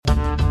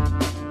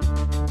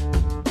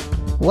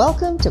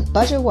Welcome to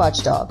Budget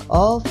Watchdog,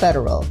 all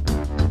federal.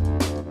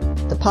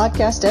 The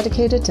podcast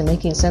dedicated to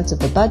making sense of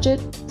the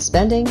budget,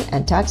 spending,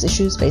 and tax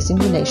issues facing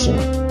the nation.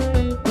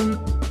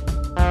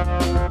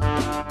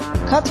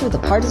 Cut through the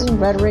partisan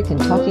rhetoric and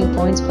talking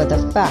points for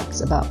the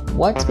facts about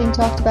what's being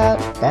talked about,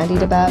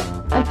 bandied about,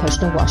 and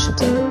pushed to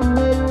Washington.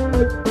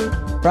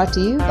 Brought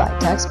to you by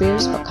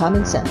Taxpayers for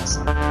Common Sense.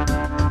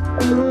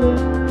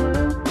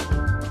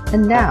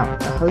 And now,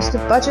 the host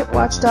of Budget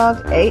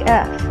Watchdog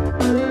AF,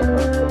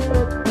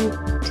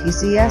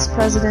 TCS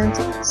President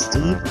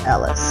Steve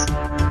Ellis.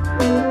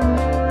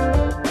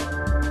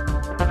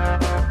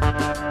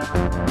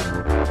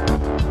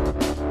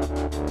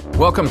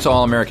 Welcome to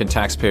all American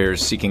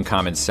taxpayers seeking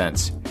common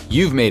sense.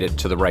 You've made it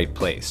to the right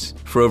place.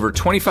 For over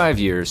 25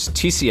 years,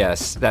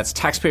 TCS, that's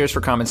Taxpayers for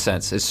Common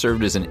Sense, has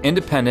served as an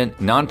independent,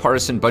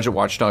 nonpartisan budget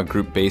watchdog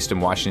group based in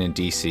Washington,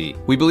 D.C.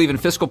 We believe in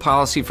fiscal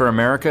policy for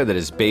America that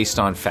is based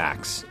on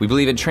facts. We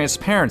believe in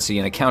transparency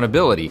and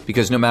accountability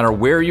because no matter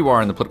where you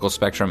are in the political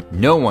spectrum,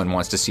 no one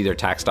wants to see their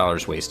tax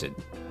dollars wasted.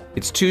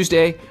 It's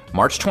Tuesday,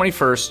 March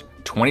 21st,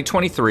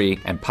 2023,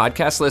 and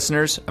podcast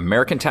listeners,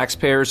 American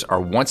taxpayers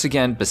are once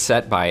again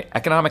beset by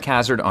economic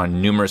hazard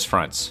on numerous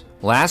fronts.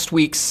 Last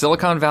week's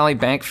Silicon Valley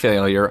Bank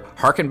failure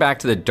harkened back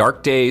to the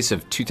dark days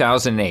of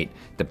 2008,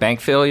 the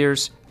bank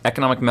failures,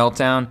 economic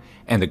meltdown,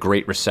 and the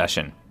Great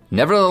Recession.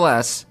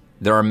 Nevertheless,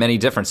 there are many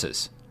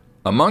differences.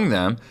 Among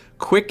them,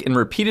 quick and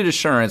repeated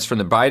assurance from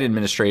the Biden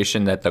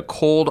administration that the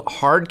cold,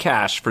 hard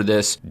cash for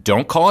this,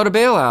 don't call it a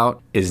bailout,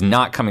 is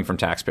not coming from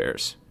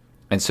taxpayers.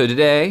 And so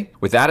today,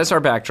 with that as our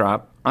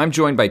backdrop, I'm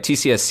joined by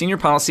TCS Senior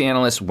Policy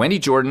Analysts Wendy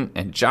Jordan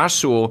and Josh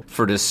Sewell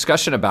for a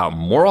discussion about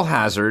moral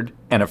hazard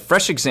and a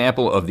fresh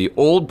example of the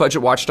old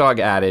budget watchdog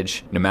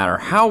adage, no matter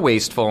how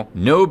wasteful,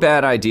 no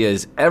bad idea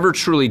is ever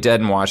truly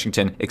dead in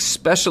Washington,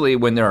 especially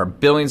when there are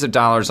billions of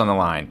dollars on the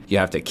line. You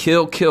have to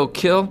kill, kill,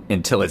 kill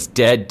until it's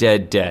dead,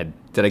 dead, dead.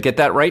 Did I get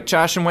that right,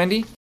 Josh and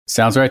Wendy?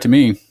 Sounds right to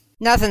me.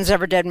 Nothing's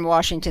ever dead in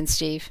Washington,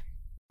 Steve.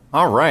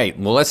 All right,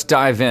 well, let's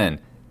dive in.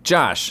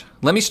 Josh,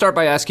 let me start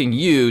by asking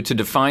you to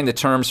define the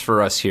terms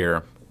for us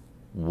here.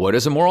 What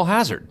is a moral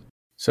hazard?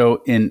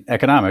 So in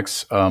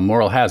economics, a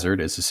moral hazard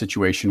is a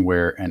situation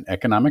where an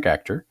economic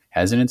actor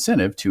has an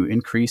incentive to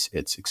increase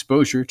its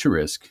exposure to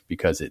risk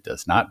because it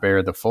does not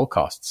bear the full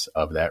costs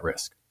of that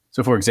risk.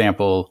 So for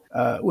example,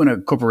 when a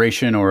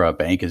corporation or a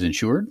bank is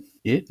insured,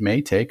 it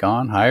may take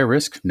on higher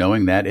risk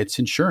knowing that its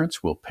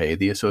insurance will pay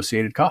the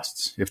associated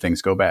costs if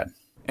things go bad.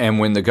 And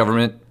when the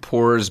government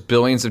pours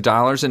billions of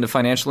dollars into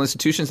financial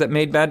institutions that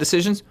made bad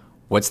decisions,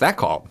 what's that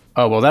called?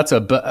 Oh, well,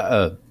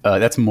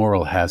 that's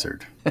moral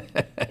hazard.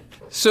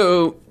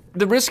 So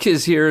the risk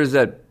is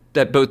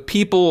that both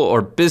people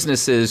or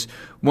businesses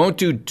won't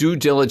do due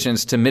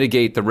diligence to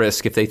mitigate the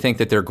risk if they think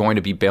that they're going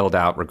to be bailed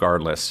out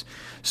regardless.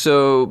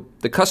 So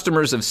the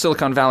customers of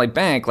Silicon Valley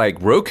Bank, like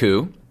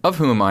Roku, of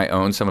whom I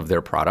own some of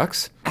their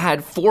products, had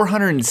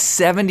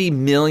 $470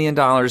 million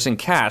in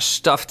cash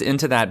stuffed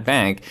into that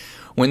bank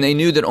when they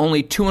knew that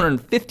only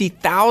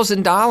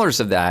 $250,000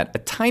 of that, a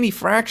tiny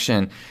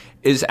fraction,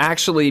 is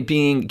actually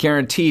being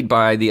guaranteed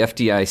by the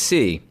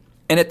FDIC.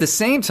 And at the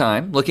same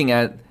time, looking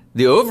at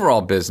the overall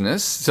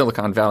business,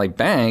 Silicon Valley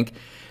Bank,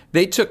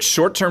 they took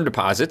short-term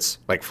deposits,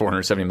 like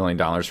 $470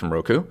 million from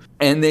Roku,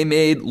 and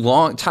they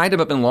tied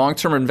them up in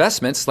long-term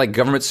investments like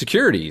government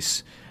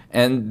securities.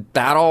 And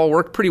that all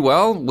worked pretty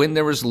well when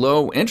there was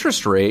low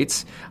interest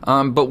rates.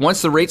 But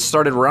once the rates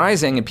started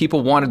rising and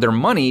people wanted their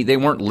money, they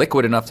weren't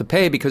liquid enough to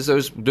pay because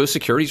those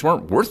securities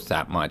weren't worth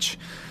that much.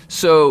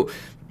 So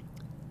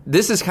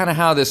this is kind of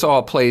how this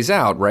all plays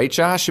out, right,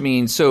 Josh? I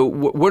mean, so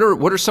what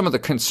are some of the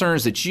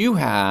concerns that you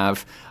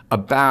have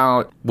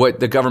about what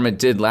the government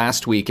did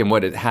last week and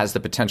what it has the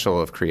potential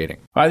of creating?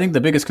 I think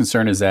the biggest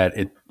concern is that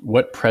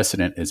what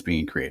precedent is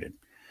being created.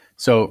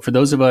 So for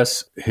those of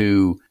us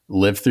who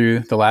lived through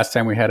the last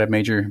time we had a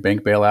major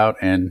bank bailout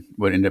and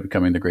what ended up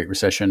becoming the Great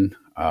Recession,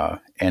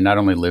 and not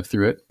only lived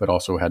through it, but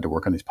also had to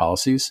work on these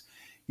policies,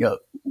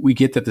 we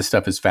get that this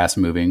stuff is fast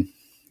moving.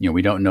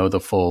 We don't know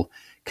the full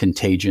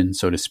contagion,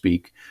 so to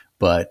speak,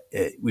 but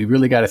we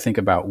really got to think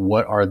about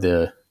what are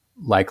the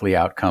likely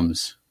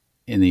outcomes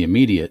in the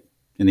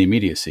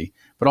immediacy.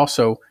 But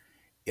also,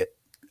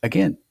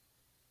 again,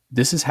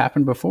 this has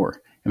happened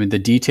before. I mean, the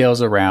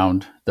details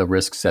around the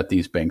risks that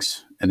these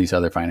banks and these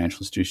other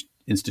financial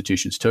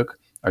institutions took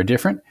are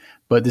different,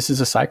 but this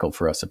is a cycle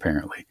for us,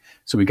 apparently.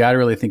 So we got to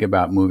really think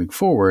about moving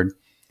forward.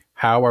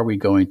 How are we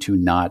going to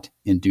not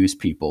induce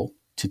people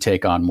to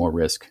take on more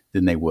risk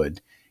than they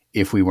would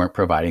if we weren't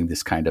providing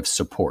this kind of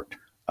support,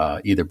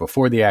 either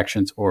before the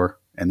actions or,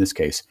 in this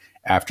case,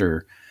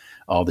 after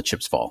all the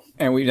chips fall?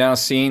 And we've now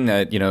seen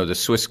that, the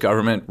Swiss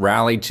government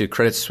rallied to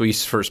Credit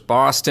Suisse First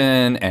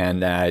Boston,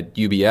 and that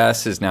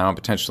UBS is now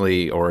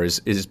potentially, or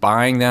is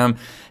buying them.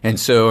 And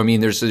so, I mean,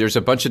 there's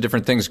a bunch of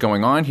different things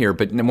going on here.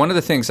 But one of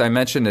the things I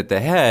mentioned at the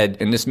head,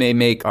 and this may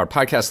make our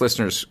podcast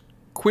listeners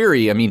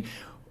query, I mean,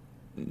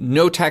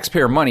 no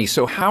taxpayer money.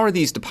 So how are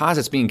these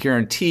deposits being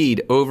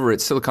guaranteed over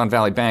at Silicon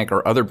Valley Bank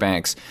or other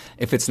banks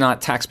if it's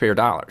not taxpayer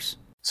dollars?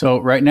 So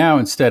right now,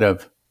 instead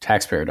of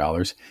taxpayer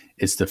dollars.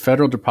 It's the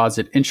Federal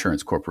Deposit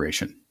Insurance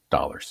Corporation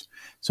dollars.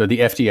 So the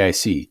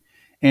FDIC.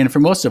 And for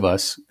most of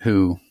us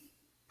who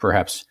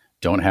perhaps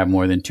don't have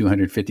more than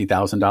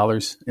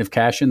 $250,000 of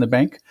cash in the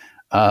bank,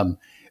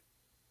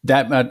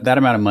 that amount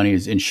of money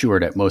is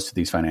insured at most of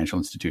these financial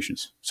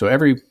institutions. So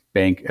every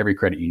bank, every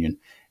credit union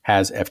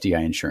has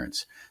FDI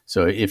insurance.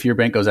 So if your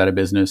bank goes out of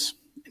business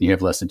and you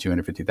have less than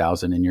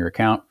 $250,000 in your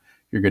account,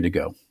 you're good to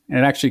go. And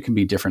it actually can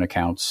be different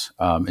accounts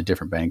at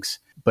different banks.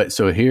 But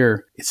so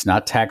here, it's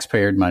not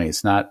taxpayer money.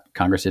 It's not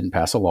Congress didn't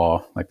pass a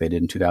law like they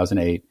did in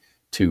 2008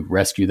 to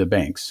rescue the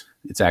banks.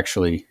 It's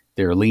actually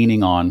they're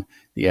leaning on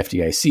the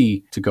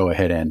FDIC to go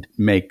ahead and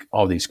make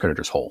all these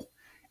creditors whole.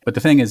 But the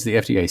thing is, the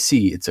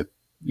FDIC,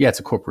 it's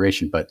a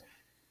corporation, but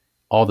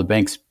all the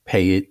banks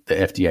pay the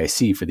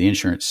FDIC for the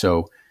insurance.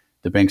 So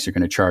the banks are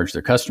going to charge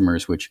their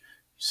customers, which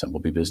some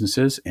will be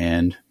businesses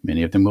and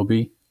many of them will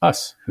be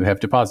us who have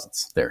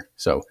deposits there.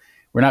 So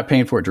we're not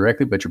paying for it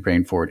directly, but you're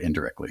paying for it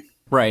indirectly.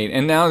 Right.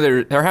 And now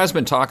there has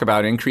been talk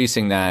about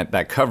increasing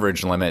that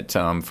coverage limit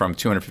from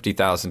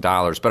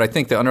 $250,000. But I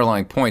think the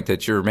underlying point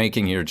that you're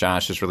making here,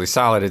 Josh, is really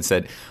solid. It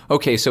said,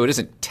 okay, so it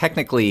isn't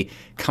technically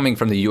coming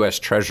from the U.S.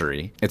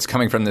 Treasury. It's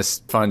coming from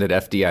this fund at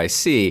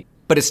FDIC,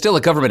 but it's still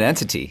a government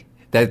entity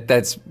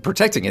that's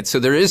protecting it. So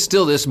there is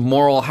still this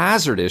moral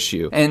hazard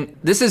issue. And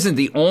this isn't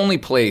the only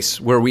place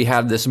where we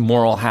have this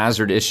moral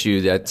hazard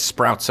issue that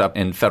sprouts up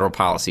in federal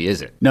policy,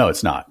 is it? No,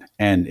 it's not.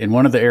 And in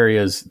one of the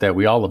areas that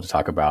we all love to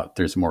talk about,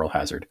 there's moral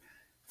hazard.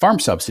 Farm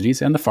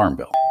subsidies and the Farm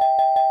Bill.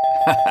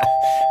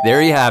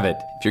 There you have it.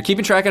 If you're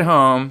keeping track at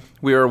home,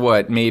 we are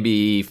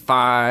maybe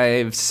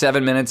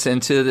 5-7 minutes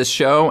into this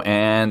show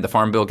and the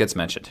Farm Bill gets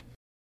mentioned.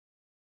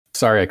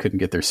 Sorry, I couldn't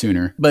get there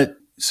sooner. But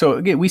so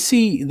again, we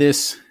see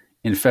this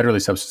in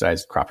federally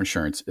subsidized crop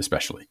insurance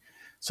especially.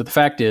 So the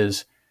fact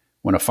is,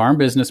 when a farm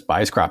business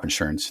buys crop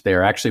insurance, they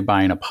are actually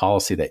buying a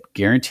policy that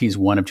guarantees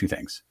one of two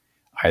things.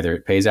 Either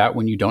it pays out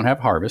when you don't have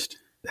harvest,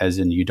 as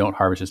in you don't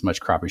harvest as much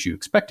crop as you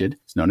expected,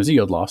 it's known as a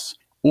yield loss,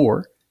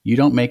 or you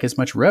don't make as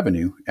much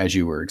revenue as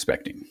you were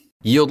expecting.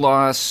 Yield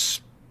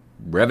loss,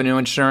 revenue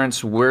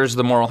insurance, where's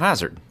the moral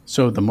hazard?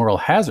 So the moral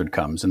hazard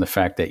comes in the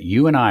fact that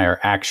you and I are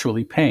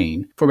actually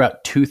paying for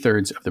about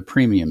 2/3 of the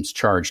premiums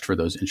charged for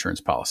those insurance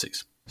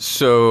policies.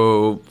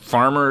 So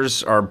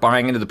farmers are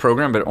buying into the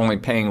program, but only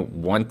paying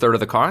 1/3 of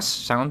the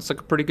cost? Sounds like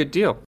a pretty good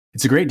deal.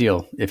 It's a great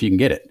deal if you can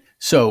get it.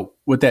 So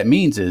what that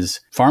means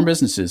is farm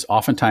businesses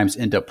oftentimes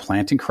end up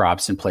planting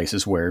crops in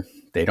places where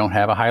they don't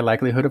have a high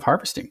likelihood of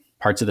harvesting.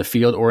 Parts of the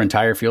field or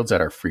entire fields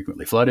that are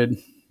frequently flooded,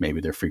 maybe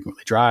they're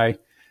frequently dry,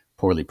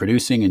 poorly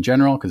producing in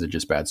general because they're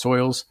just bad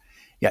soils.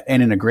 Yeah,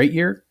 and in a great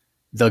year,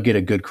 they'll get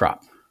a good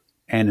crop.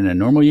 And in a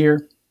normal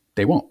year,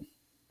 they won't,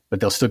 but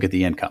they'll still get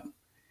the income.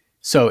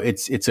 So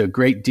it's a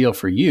great deal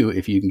for you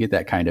if you can get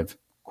that kind of,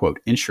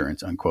 quote,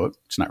 insurance, unquote.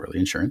 It's not really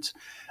insurance,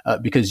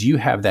 because you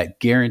have that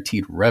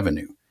guaranteed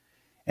revenue.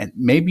 And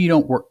maybe you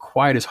don't work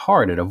quite as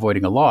hard at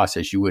avoiding a loss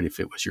as you would if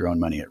it was your own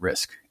money at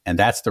risk. And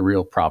that's the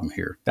real problem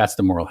here. That's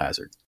the moral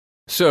hazard.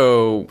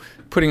 So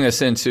putting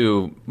this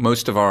into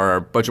most of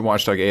our Budget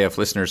Watchdog AF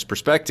listeners'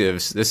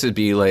 perspectives, this would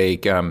be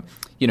like,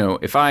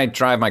 if I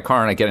drive my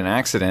car and I get in an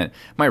accident,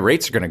 my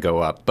rates are going to go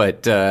up.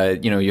 But,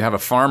 you have a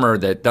farmer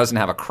that doesn't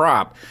have a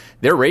crop,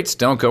 their rates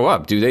don't go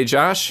up, do they,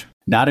 Josh?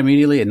 Not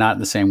immediately and not in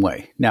the same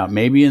way. Now,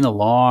 maybe in the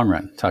long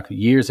run, talk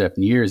years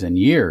after years and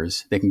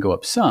years, they can go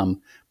up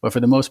some. But for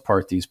the most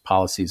part, these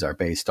policies are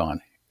based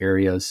on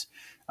areas,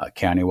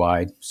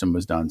 countywide, some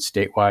was done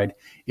statewide.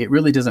 It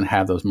really doesn't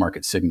have those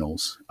market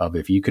signals of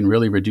if you can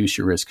really reduce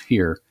your risk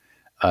here,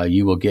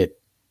 you will get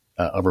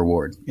a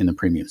reward in the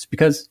premiums.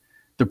 Because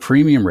the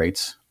premium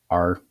rates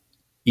are,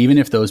 even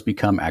if those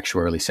become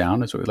actuarially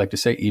sound, is what we like to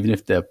say, even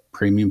if the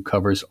premium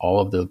covers all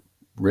of the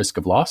risk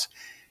of loss,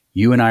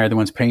 you and I are the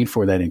ones paying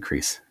for that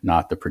increase,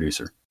 not the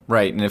producer.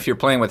 Right. And if you're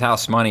playing with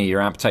house money,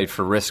 your appetite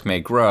for risk may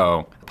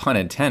grow, pun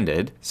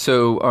intended.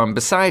 So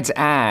besides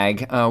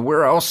ag,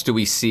 where else do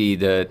we see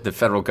the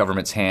federal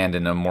government's hand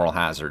in a moral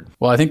hazard?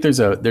 Well, I think there's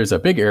a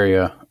big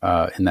area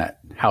in that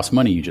house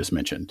money you just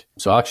mentioned.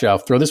 So actually, I'll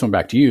throw this one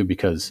back to you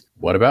because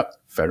what about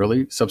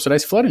federally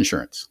subsidized flood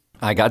insurance?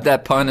 I got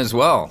that pun as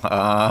well.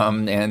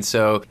 And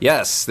so,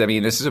 yes, I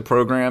mean, this is a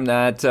program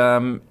that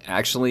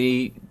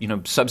actually,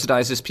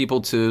 subsidizes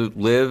people to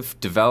live,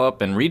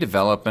 develop, and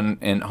redevelop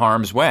in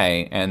harm's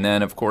way. And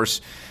then, of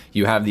course,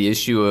 you have the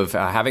issue of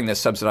having this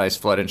subsidized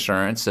flood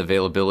insurance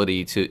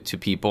availability to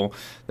people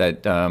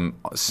that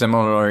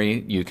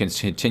similarly, you can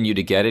continue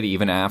to get it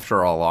even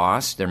after a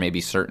loss. There may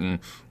be certain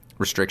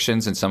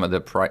restrictions and some of the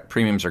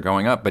premiums are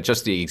going up, but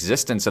just the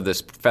existence of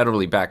this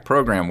federally backed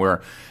program where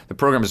the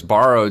program has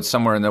borrowed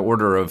somewhere in the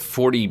order of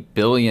 $40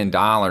 billion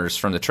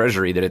from the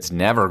Treasury that it's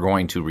never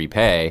going to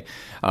repay,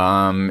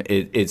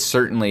 it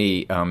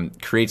certainly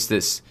creates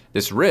this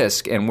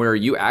risk, and where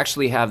you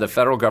actually have the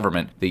federal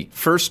government, the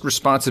first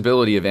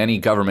responsibility of any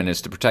government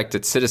is to protect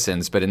its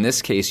citizens, but in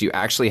this case, you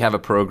actually have a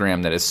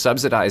program that is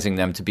subsidizing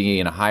them to be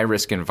in a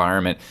high-risk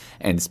environment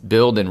and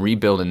build and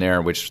rebuild in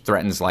there, which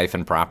threatens life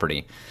and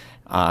property.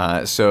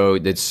 So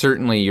it's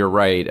certainly, you're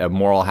right, a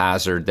moral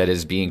hazard that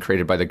is being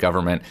created by the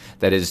government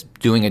that is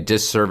doing a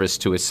disservice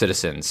to its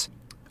citizens.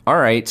 All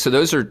right, so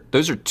those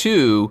are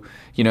two,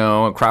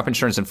 crop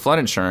insurance and flood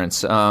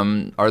insurance.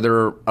 Are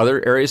there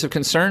other areas of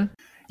concern?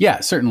 Yeah,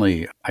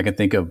 certainly. I can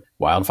think of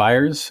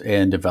wildfires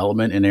and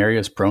development in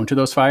areas prone to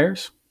those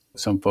fires.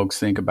 Some folks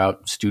think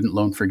about student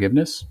loan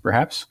forgiveness,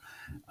 perhaps.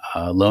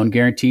 Loan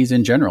guarantees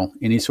in general,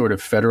 any sort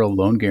of federal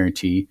loan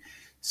guarantee,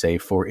 say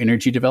for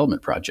energy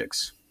development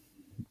projects,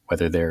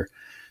 whether they're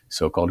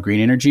so-called green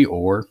energy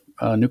or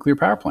nuclear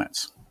power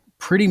plants.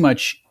 Pretty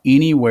much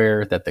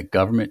anywhere that the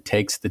government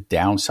takes the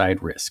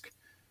downside risk,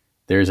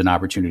 there's an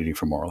opportunity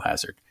for moral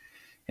hazard.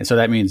 And so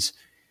that means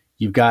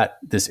you've got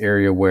this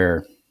area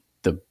where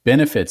the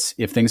benefits,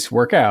 if things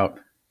work out,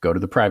 go to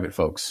the private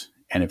folks.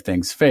 And if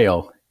things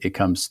fail, it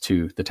comes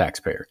to the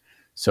taxpayer.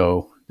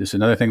 So there's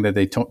another thing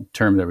that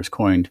term that was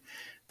coined,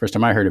 first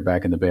time I heard it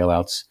back in the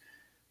bailouts,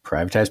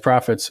 privatized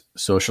profits,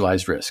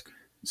 socialized risk.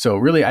 So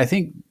really, I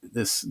think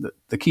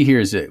the key here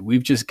is that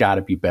we've just got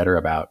to be better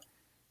about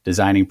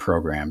designing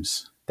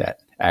programs that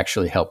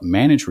actually help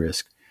manage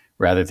risk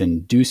rather than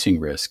inducing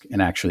risk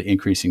and actually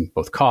increasing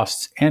both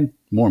costs and,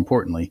 more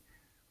importantly,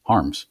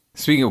 harms.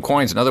 Speaking of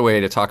coins, another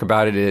way to talk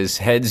about it is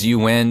heads you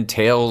win,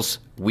 tails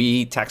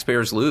we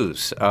taxpayers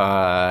lose.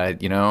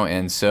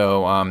 And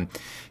so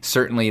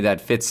certainly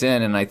that fits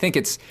in. And I think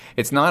it's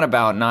not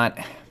about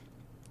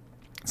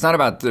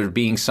there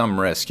being some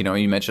risk.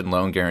 You mentioned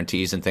loan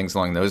guarantees and things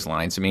along those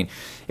lines. I mean,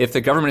 if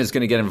the government is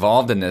going to get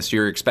involved in this,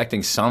 you're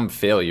expecting some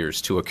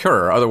failures to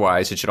occur.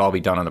 Otherwise, it should all be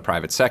done on the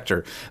private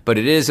sector. But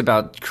it is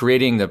about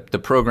creating the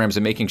programs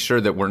and making sure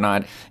that we're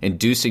not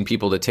inducing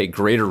people to take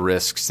greater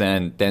risks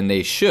than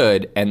they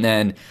should, and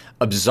then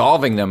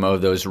absolving them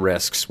of those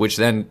risks, which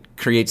then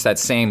creates that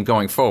same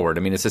going forward.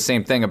 I mean, it's the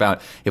same thing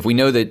about if we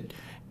know that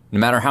no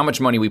matter how much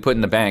money we put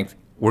in the bank,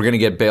 we're going to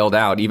get bailed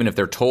out, even if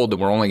they're told that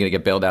we're only going to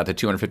get bailed out to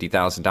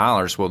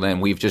 $250,000, well, then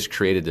we've just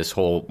created this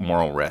whole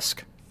moral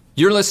risk.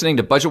 You're listening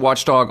to Budget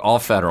Watchdog All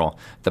Federal,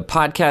 the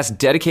podcast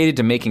dedicated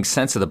to making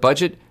sense of the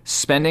budget,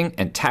 spending,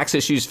 and tax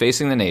issues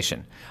facing the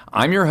nation.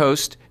 I'm your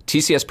host,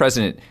 TCS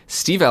President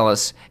Steve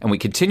Ellis, and we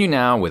continue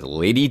now with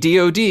Lady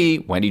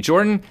DOD, Wendy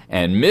Jordan,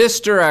 and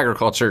Mr.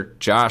 Agriculture,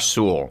 Josh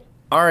Sewell.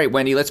 All right,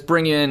 Wendy, let's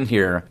bring you in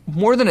here.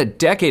 More than a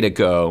decade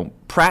ago,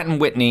 Pratt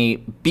Whitney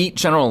beat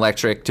General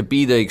Electric to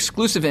be the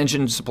exclusive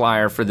engine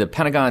supplier for the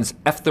Pentagon's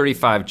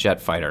F-35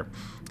 jet fighter.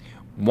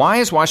 Why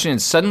is Washington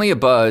suddenly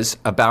abuzz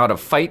about a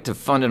fight to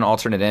fund an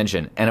alternate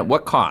engine, and at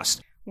what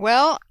cost?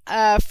 Well,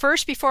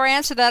 first, before I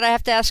answer that, I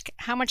have to ask,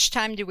 how much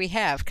time do we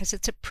have? Because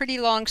it's a pretty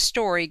long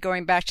story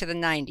going back to the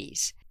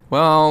 90s.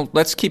 Well,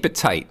 let's keep it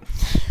tight.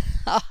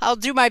 I'll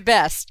do my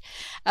best.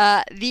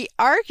 The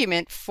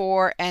argument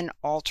for an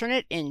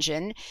alternate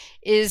engine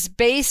is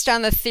based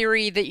on the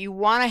theory that you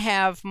want to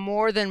have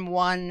more than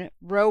one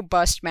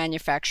robust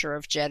manufacturer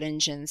of jet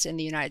engines in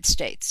the United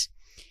States.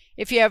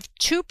 If you have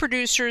two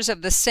producers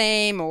of the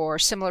same or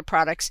similar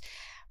products,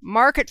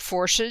 market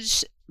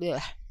forces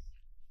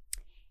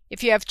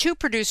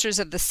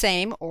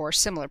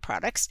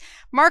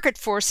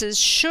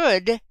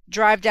should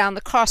drive down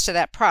the cost of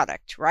that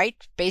product, right?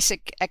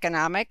 Basic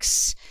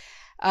economics.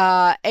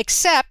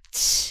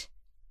 Except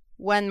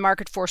when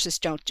market forces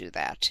don't do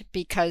that,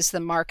 because the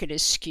market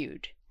is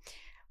skewed.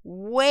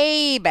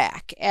 Way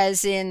back,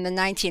 as in the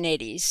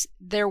 1980s,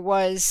 there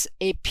was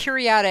a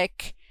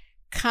periodic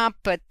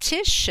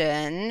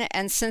competition,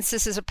 and since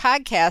this is a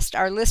podcast,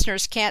 our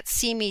listeners can't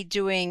see me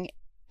doing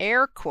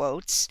air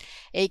quotes,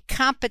 a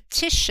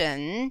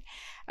competition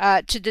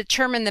to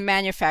determine the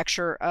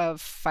manufacturer of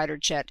fighter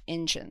jet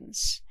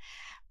engines.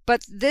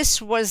 But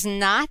this was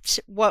not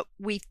what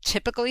we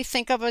typically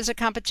think of as a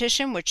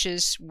competition, which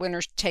is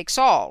winner takes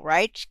all,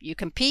 right? You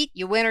compete,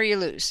 you win or you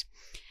lose.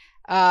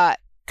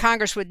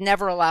 Congress would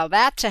never allow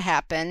that to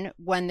happen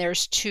when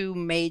there's two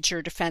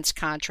major defense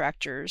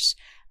contractors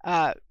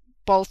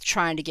both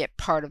trying to get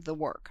part of the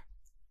work.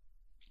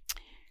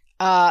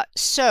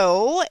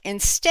 So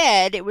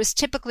instead, it was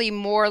typically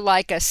more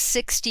like a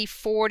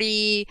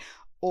 60-40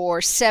 or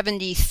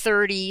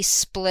 70-30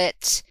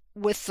 split,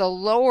 with the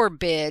lower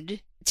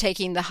bid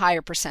taking the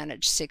higher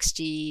percentage,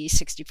 60,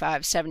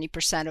 65,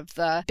 70% of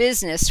the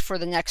business for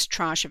the next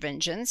tranche of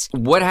engines.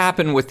 What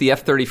happened with the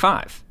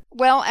F-35?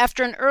 Well,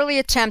 after an early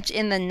attempt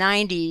in the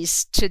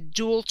 90s to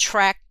dual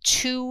track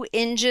two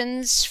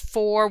engines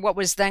for what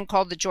was then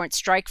called the Joint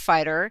Strike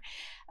Fighter,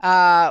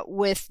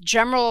 with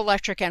General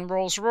Electric and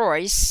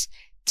Rolls-Royce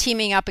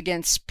teaming up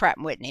against Pratt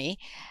Whitney,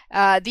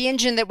 the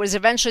engine that was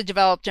eventually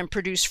developed and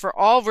produced for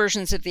all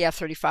versions of the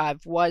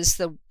F-35 was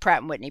the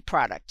Pratt Whitney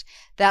product.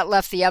 That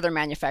left the other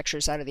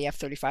manufacturers out of the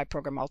F-35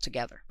 program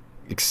altogether.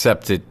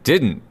 Except it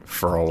didn't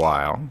for a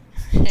while.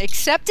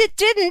 Except it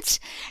didn't.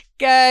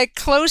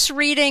 Close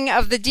reading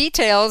of the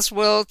details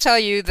will tell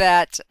you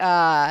that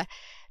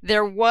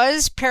there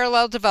was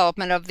parallel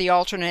development of the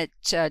alternate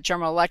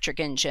General Electric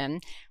engine,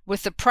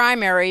 with the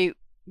primary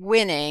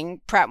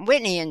winning Pratt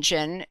Whitney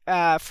engine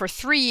for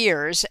 3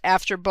 years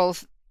after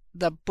both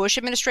the Bush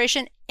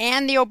administration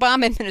and the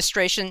Obama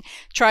administration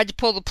tried to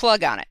pull the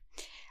plug on it.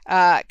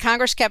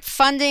 Congress kept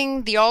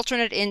funding the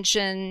alternate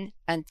engine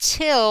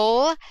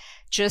until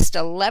just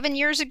 11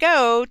 years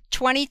ago,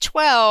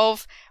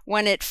 2012,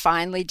 when it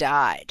finally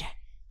died.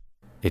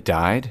 It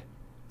died?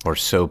 Or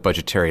so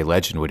budgetary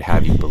legend would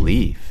have you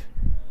believe.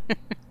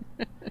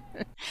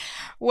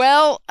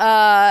 Well,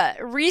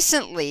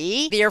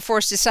 recently, the Air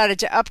Force decided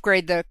to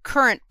upgrade the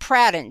current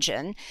Pratt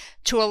engine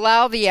to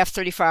allow the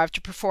F-35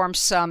 to perform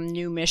some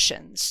new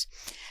missions.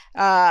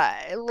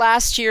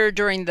 Last year,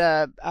 during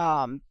the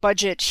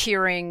budget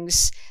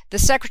hearings, the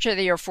Secretary of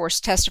the Air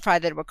Force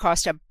testified that it would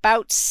cost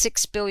about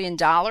 $6 billion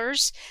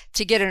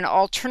to get an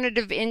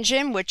alternative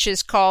engine, which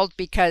is called,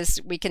 because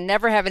we can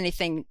never have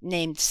anything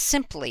named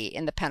simply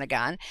in the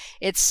Pentagon,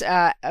 it's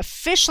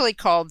officially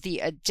called the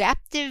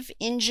Adaptive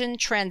Engine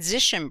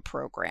Transition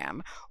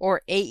Program,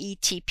 or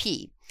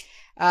AETP.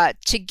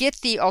 To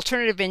get the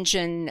alternative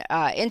engine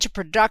into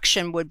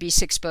production would be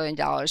 $6 billion,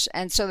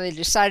 and so they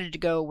decided to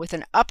go with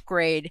an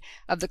upgrade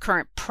of the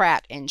current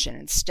Pratt engine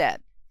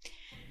instead.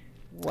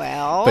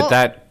 Well,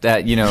 but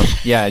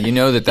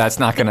that's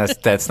not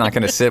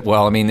gonna sit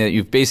well. I mean, that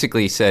you've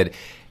basically said,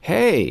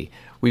 hey,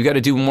 we've got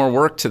to do more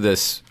work to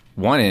this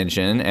one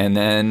engine, and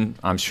then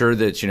I'm sure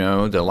that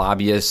the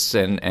lobbyists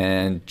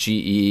and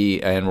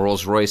GE and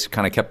Rolls-Royce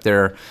kind of kept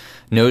their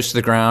nose to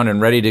the ground and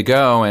ready to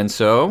go, and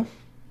so.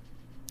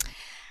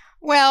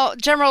 Well,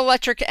 General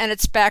Electric and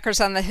its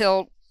backers on the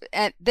Hill,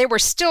 they were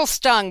still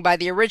stung by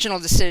the original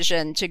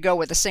decision to go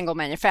with a single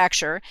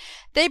manufacturer.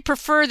 They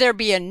prefer there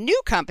be a new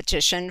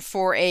competition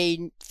for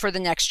the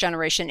next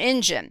generation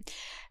engine.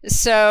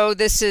 So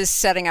this is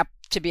setting up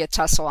to be a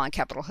tussle on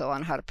Capitol Hill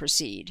on how to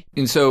proceed.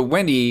 And so,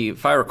 Wendy,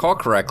 if I recall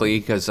correctly,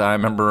 because I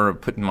remember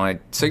putting my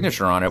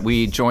signature on it,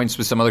 we joined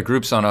with some other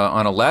groups on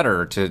a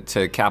letter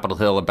to Capitol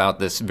Hill about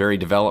this very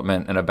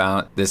development and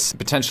about this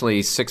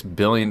potentially $6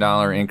 billion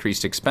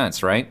increased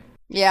expense, right?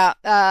 Yeah,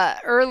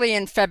 early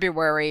in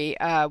February,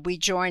 we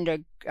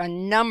joined a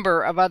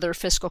number of other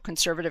fiscal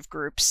conservative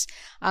groups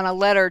on a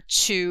letter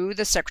to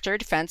the Secretary of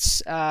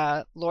Defense,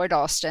 Lloyd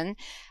Austin,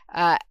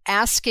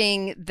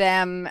 asking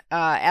him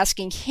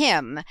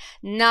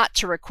not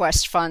to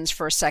request funds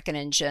for a second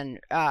engine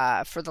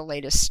for the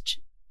latest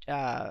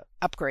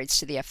upgrades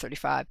to the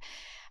F-35.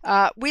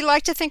 We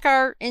like to think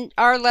our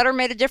letter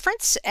made a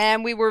difference,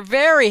 and we were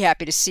very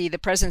happy to see the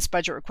President's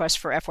budget request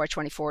for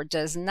FY24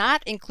 does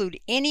not include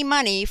any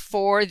money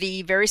for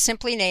the very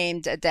simply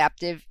named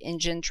Adaptive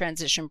Engine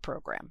Transition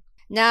Program.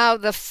 Now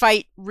the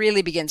fight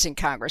really begins in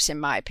Congress, in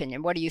my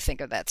opinion. What do you think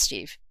of that,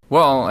 Steve?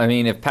 Well, I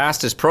mean, if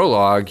past is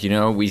prologue,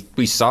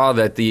 we saw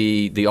that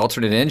the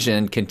alternate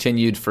engine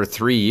continued for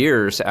 3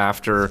 years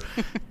after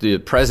the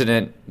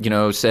president,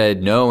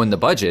 said no in the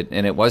budget,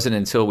 and it wasn't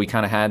until we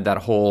kind of had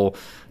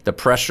the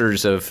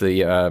pressures of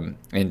the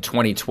in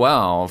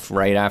 2012,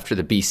 right after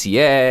the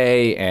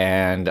BCA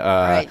and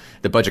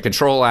the Budget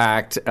Control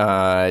Act,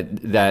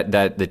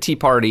 that the Tea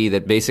Party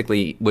that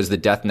basically was the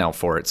death knell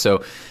for it.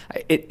 So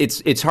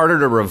it's harder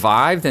to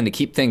revive than to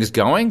keep things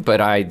going,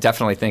 but I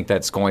definitely think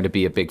that's going to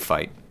be a big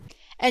fight.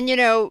 And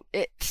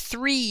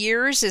 3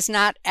 years is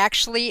not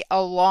actually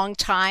a long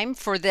time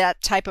for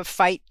that type of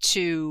fight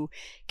to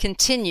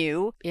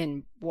continue.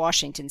 In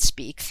Washington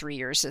speak, 3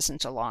 years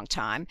isn't a long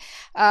time.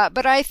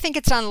 But I think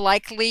it's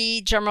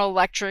unlikely General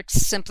Electric's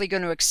simply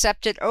going to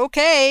accept it.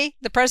 Okay,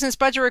 the president's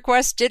budget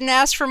request didn't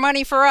ask for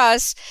money for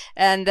us,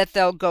 and that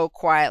they'll go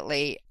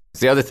quietly.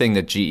 The other thing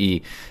that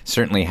GE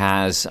certainly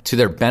has to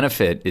their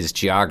benefit is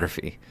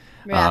geography.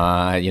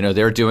 Yeah.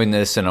 They're doing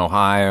this in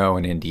Ohio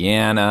and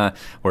Indiana,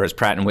 whereas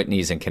Pratt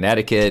Whitney's in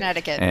Connecticut.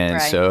 And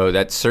right. So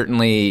that's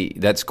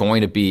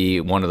going to be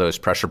one of those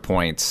pressure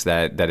points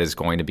that is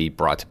going to be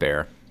brought to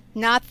bear.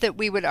 Not that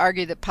we would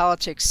argue that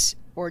politics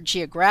or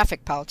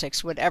geographic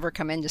politics would ever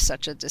come into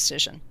such a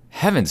decision.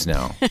 Heavens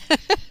no.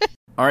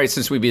 All right,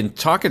 since we've been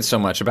talking so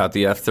much about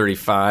the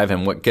F-35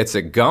 and what gets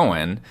it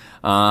going,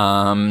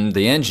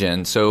 the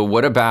engine, so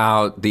what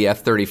about the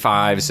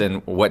F-35s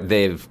and what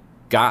the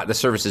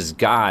services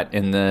got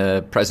in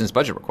the president's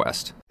budget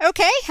request?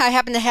 Okay, I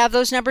happen to have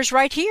those numbers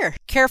right here.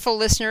 Careful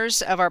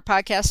listeners of our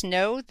podcast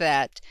know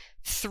that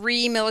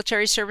 3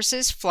 military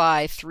services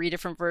fly 3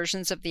 different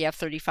versions of the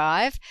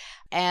F-35.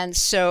 And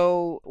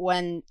so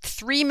when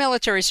 3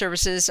 military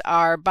services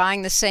are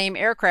buying the same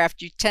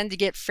aircraft, you tend to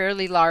get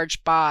fairly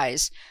large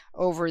buys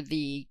over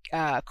the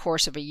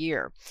course of a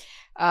year.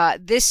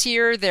 This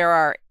year, there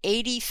are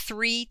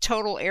 83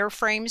 total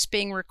airframes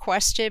being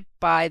requested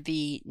by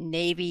the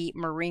Navy,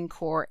 Marine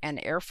Corps, and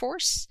Air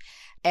Force.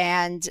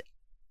 And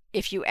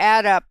if you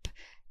add up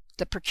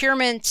the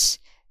procurement,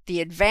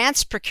 the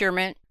advanced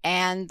procurement,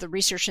 and the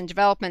research and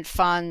development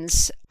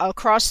funds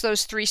across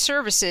those 3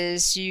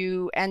 services,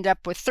 you end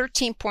up with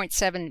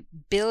 $13.7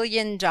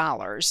 billion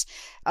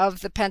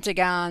of the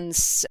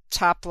Pentagon's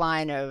top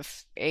line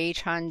of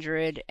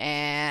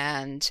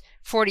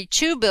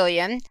 $842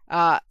 billion.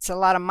 It's a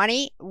lot of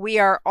money. We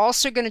are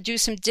also going to do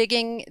some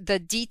digging. The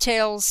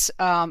details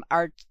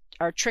are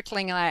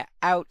trickling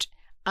out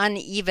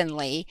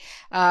unevenly,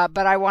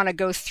 but I want to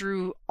go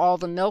through all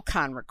the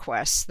MILCON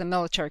requests, the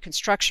military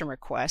construction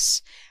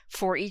requests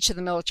for each of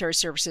the military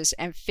services,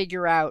 and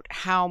figure out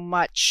how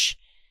much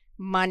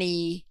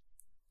money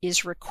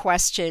is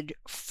requested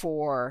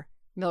for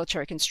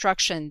military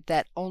construction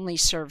that only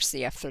serves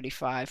the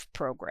F-35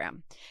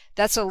 program.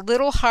 That's a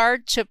little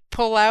hard to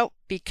pull out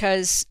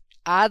because,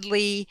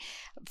 oddly,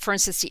 for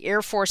instance, the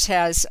Air Force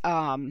has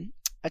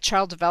a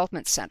child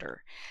development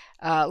center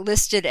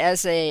listed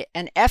as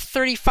an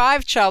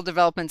F-35 child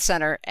development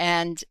center,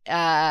 and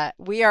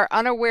we are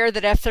unaware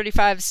that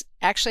F-35s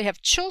actually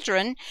have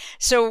children,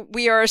 so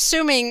we are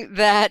assuming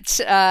that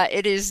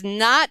it is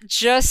not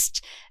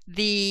just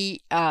the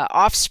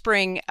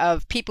offspring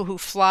of people who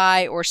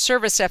fly or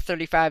service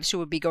F-35s who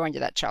would be going to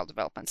that child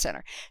development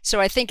center. So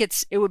I think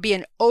it would be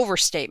an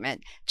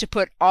overstatement to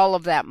put all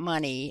of that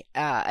money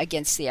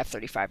against the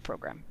F-35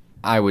 program.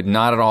 I would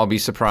not at all be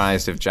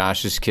surprised if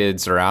Josh's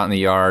kids are out in the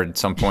yard at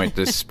some point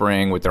this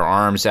spring with their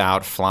arms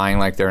out, flying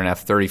like they're an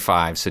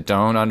F-35. So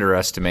don't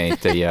underestimate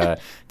the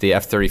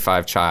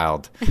F-35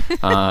 child.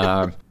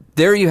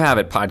 There you have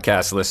it,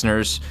 podcast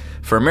listeners.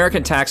 For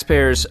American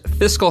taxpayers,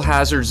 fiscal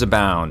hazards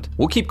abound.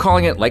 We'll keep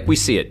calling it like we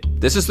see it.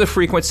 This is The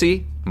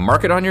Frequency.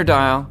 Mark it on your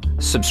dial,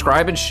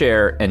 subscribe and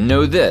share, and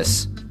know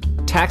this.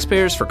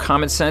 Taxpayers for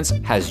Common Sense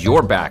has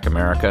your back,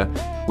 America.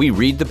 We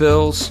read the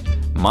bills,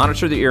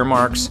 monitor the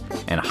earmarks,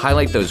 and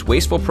highlight those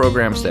wasteful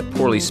programs that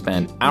poorly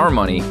spend our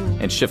money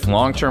and shift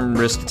long-term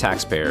risk to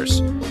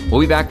taxpayers.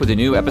 We'll be back with a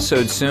new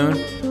episode soon.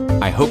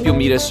 I hope you'll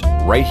meet us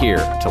right here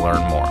to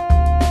learn more.